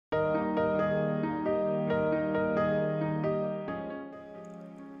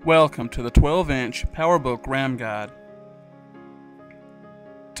Welcome to the 12-inch Powerbook RAM Guide.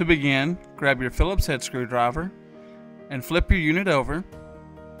 To begin, grab your Phillips head screwdriver and flip your unit over,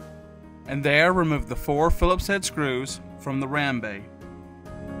 and there remove the 4 Phillips head screws from the RAM bay.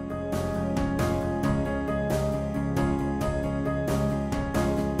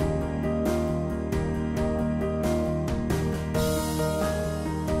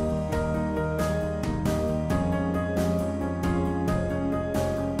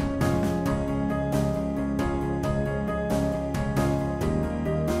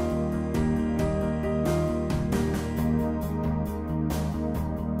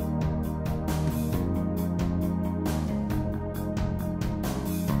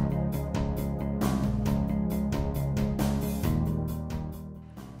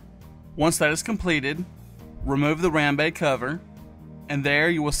 Once that is completed, remove the RAM bay cover, and there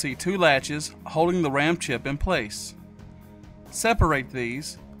you will see 2 latches holding the RAM chip in place. Separate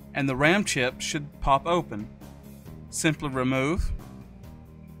these, and the RAM chip should pop open. Simply remove,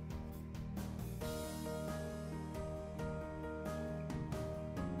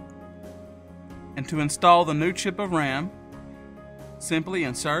 and to install the new chip of RAM, simply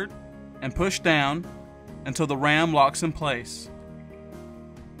insert and push down until the RAM locks in place.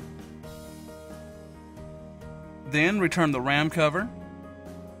 Then return the RAM cover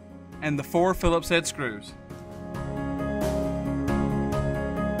and the 4 Phillips head screws.